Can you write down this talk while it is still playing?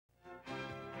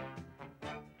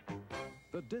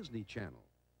the Disney Channel.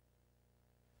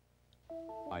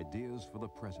 Ideas for the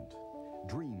present,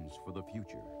 dreams for the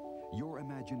future. Your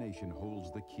imagination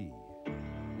holds the key.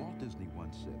 Walt Disney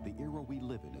once said the era we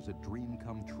live in is a dream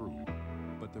come true,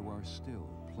 but there are still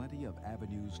plenty of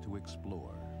avenues to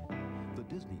explore. The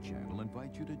Disney Channel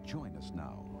invites you to join us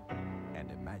now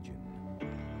and imagine.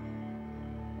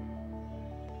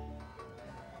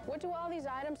 What do all these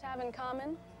items have in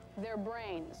common? Their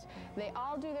brains. They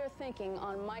all do their thinking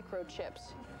on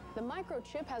microchips. The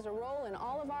microchip has a role in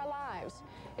all of our lives.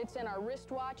 It's in our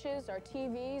wristwatches, our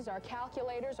TVs, our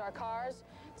calculators, our cars.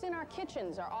 It's in our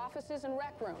kitchens, our offices, and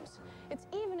rec rooms. It's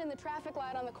even in the traffic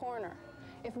light on the corner.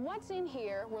 If what's in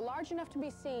here were large enough to be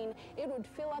seen, it would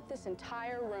fill up this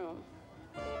entire room.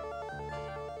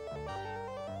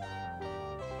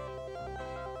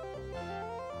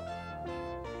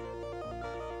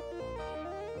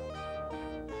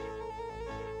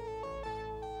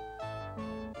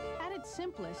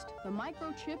 Simplest, the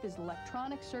microchip is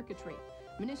electronic circuitry,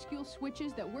 minuscule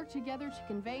switches that work together to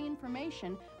convey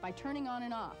information by turning on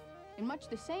and off, in much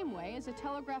the same way as a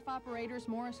telegraph operator's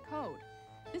Morse code.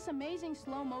 This amazing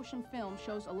slow-motion film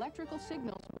shows electrical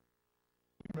signals.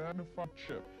 Magnified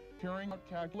chip, carrying out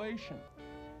calculation.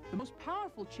 The most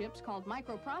powerful chips, called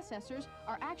microprocessors,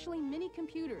 are actually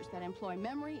mini-computers that employ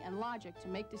memory and logic to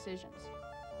make decisions.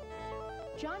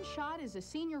 John Schott is a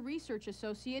senior research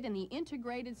associate in the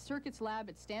Integrated Circuits Lab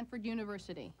at Stanford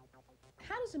University.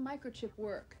 How does a microchip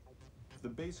work? The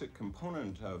basic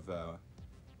component of a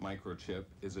microchip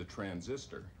is a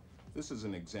transistor. This is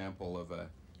an example of a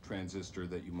transistor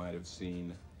that you might have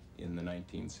seen in the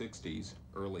 1960s,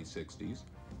 early 60s,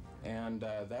 and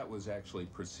that was actually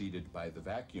preceded by the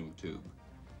vacuum tube.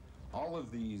 All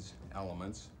of these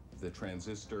elements, the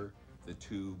transistor, the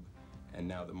tube, and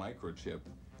now the microchip,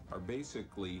 are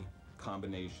basically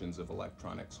combinations of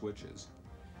electronic switches.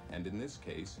 And in this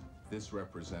case, this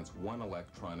represents one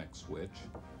electronic switch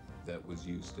that was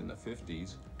used in the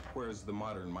 50s, whereas the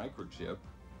modern microchip,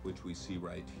 which we see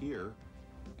right here,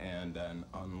 and an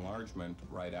enlargement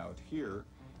right out here,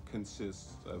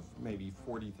 consists of maybe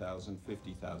 40,000,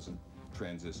 50,000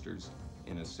 transistors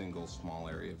in a single small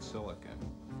area of silicon.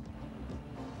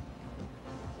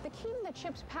 The key to the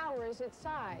chip's power is its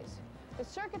size. The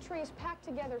circuitry is packed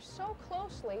together so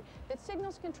closely that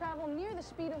signals can travel near the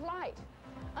speed of light.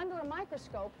 Under a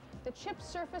microscope, the chip's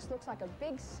surface looks like a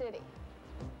big city.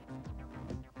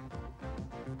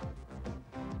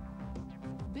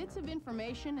 Bits of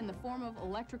information in the form of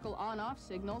electrical on-off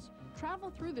signals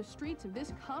travel through the streets of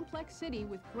this complex city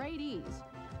with great ease.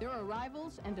 Their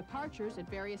arrivals and departures at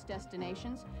various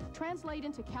destinations translate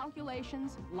into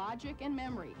calculations, logic, and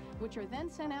memory, which are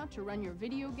then sent out to run your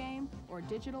video game or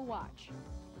digital watch.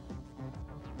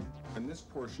 And this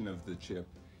portion of the chip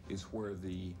is where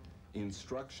the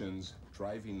instructions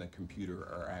driving the computer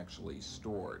are actually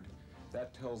stored.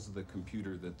 That tells the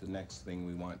computer that the next thing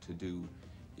we want to do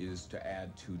is to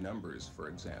add two numbers, for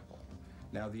example.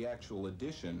 Now, the actual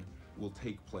addition will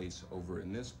take place over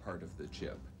in this part of the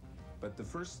chip. But the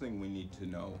first thing we need to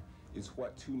know is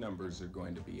what two numbers are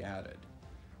going to be added.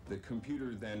 The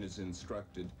computer then is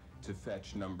instructed to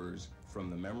fetch numbers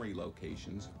from the memory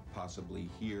locations, possibly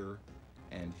here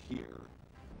and here.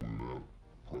 When that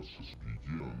process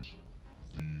begins,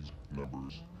 these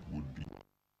numbers would be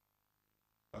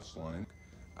Bus line,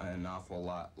 an awful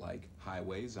lot like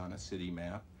highways on a city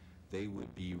map. They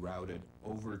would be routed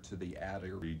over to the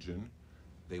adder region.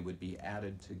 They would be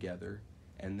added together,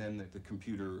 and then the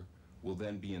computer will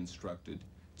then be instructed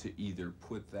to either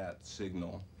put that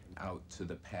signal out to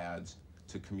the pads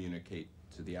to communicate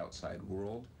to the outside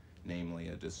world, namely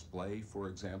a display, for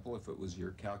example, if it was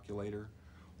your calculator,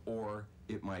 or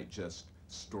it might just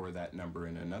store that number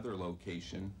in another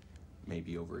location,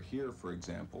 maybe over here, for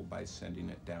example, by sending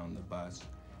it down the bus,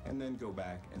 and then go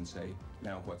back and say,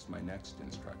 now what's my next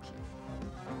instruction?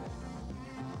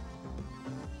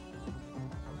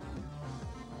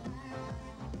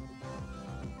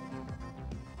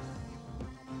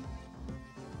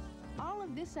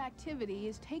 This activity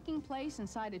is taking place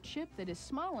inside a chip that is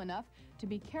small enough to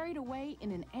be carried away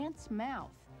in an ant's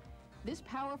mouth. This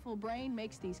powerful brain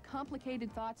makes these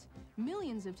complicated thoughts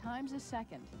millions of times a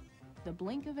second. The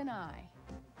blink of an eye.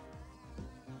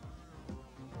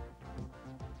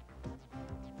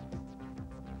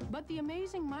 But the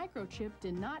amazing microchip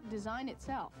did not design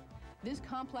itself. This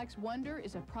complex wonder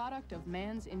is a product of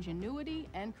man's ingenuity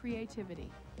and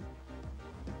creativity.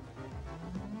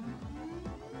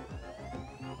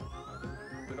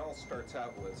 It all starts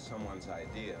out with someone's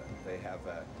idea. They have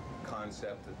a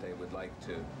concept that they would like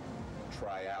to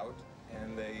try out,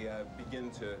 and they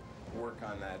begin to work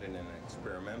on that in an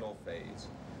experimental phase.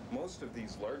 Most of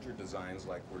these larger designs,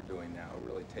 like we're doing now,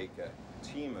 really take a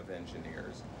team of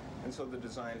engineers, and so the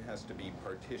design has to be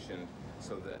partitioned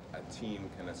so that a team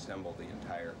can assemble the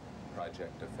entire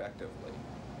project effectively.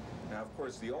 Now, of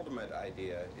course, the ultimate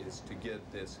idea is to get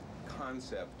this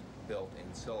concept built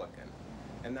in silicon,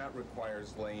 and that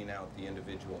requires laying out the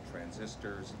individual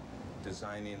transistors,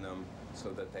 designing them so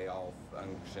that they all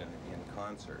function in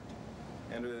concert.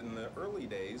 And in the early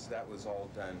days, that was all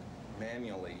done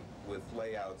manually with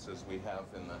layouts as we have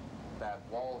in the back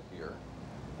wall here,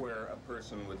 where a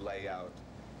person would lay out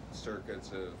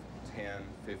circuits of 10,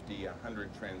 50,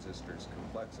 100 transistors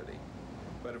complexity.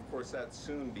 But of course, that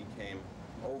soon became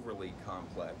overly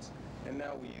complex, and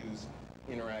now we use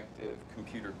interactive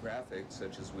computer graphics,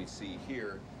 such as we see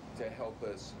here, to help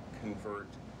us convert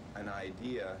an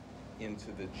idea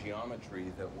into the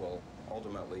geometry that will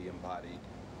ultimately embody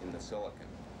in the silicon.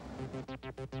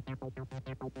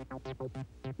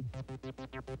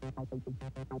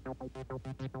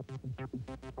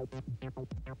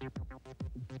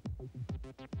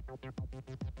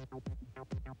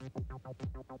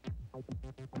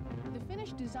 The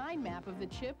finished design map of the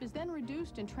chip is then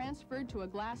reduced and transferred to a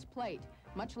glass plate,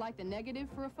 much like the negative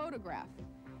for a photograph.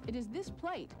 It is this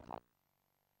plate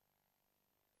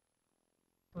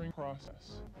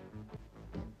process.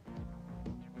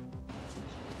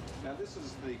 Now this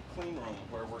is the clean room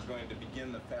where we're going to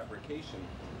begin the fabrication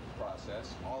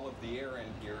process. All of the air in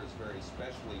here is very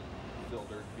specially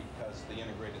filtered because the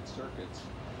integrated circuits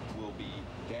will be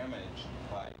damaged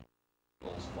by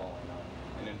particles falling on.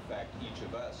 And in fact, each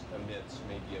of us emits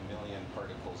maybe 1 million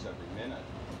particles every minute.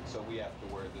 So we have to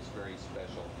wear this very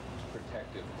special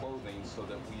protective clothing so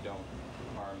that we don't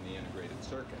harm the integrated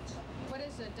circuits. What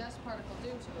does a dust particle do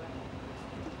to it?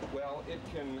 Well, it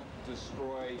can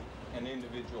destroy an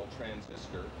individual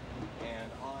transistor,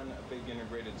 and on a big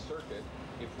integrated circuit,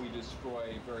 if we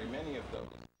destroy very many of those,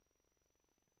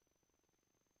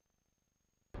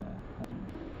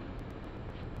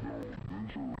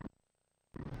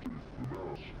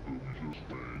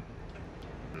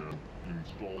 And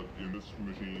install it in this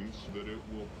machine so that it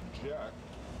will project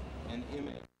an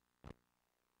image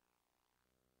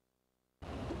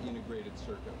integrated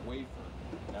circuit wafer.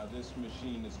 Now this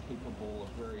machine is capable of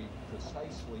very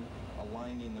precisely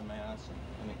aligning the mask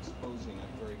and exposing it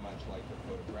very much like a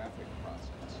photographic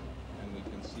process. And we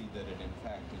can see that it in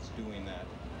fact is doing that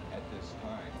at this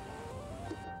time.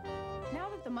 Now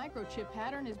that the microchip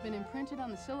pattern has been imprinted on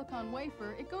the silicon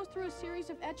wafer, it goes through a series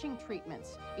of etching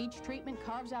treatments. Each treatment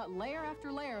carves out layer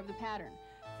after layer of the pattern.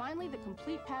 Finally, the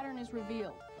complete pattern is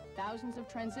revealed. Thousands of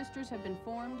transistors have been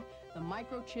formed. The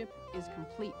microchip is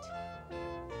complete.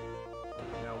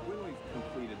 Now, when we've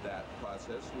completed that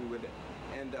process, we would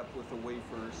end up with a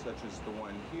wafer such as the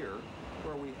one here,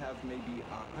 where we have maybe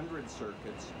 100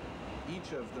 circuits,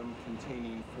 each of them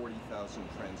containing 40,000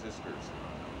 transistors.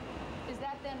 Is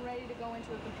that then ready to go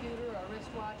into a computer or a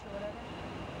wristwatch or whatever?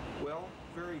 Well,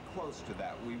 very close to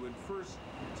that. We would first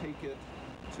take it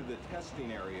to the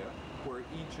testing area where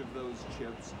each of those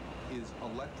chips is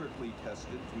electrically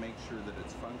tested to make sure that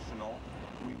it's functional.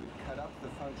 We would cut up the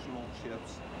functional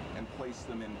chips and place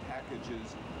them in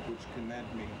packages which can then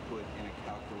be put in a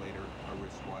calculator, a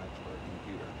wristwatch, or a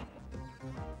computer.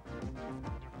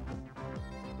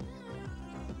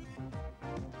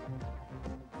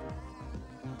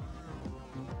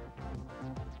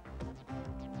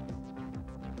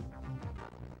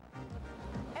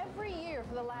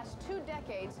 For the last 2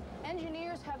 decades,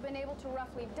 engineers have been able to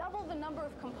roughly double the number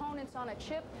of components on a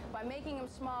chip by making them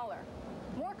smaller.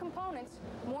 More components,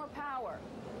 more power.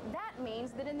 That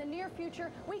means that in the near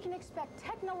future, we can expect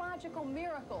technological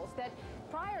miracles that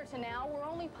prior to now were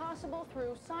only possible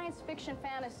through science fiction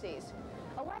fantasies.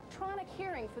 Electronic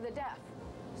hearing for the deaf,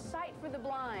 sight for the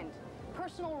blind,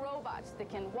 personal robots that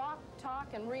can walk, talk,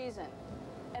 and reason.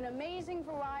 An amazing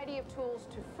variety of tools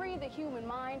to free the human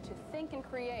mind to think and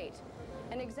create.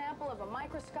 An example of a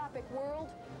microscopic world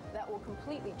that will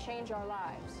completely change our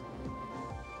lives.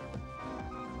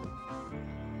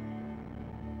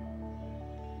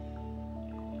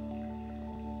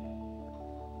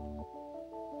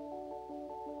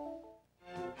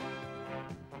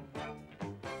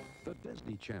 The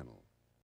Disney Channel.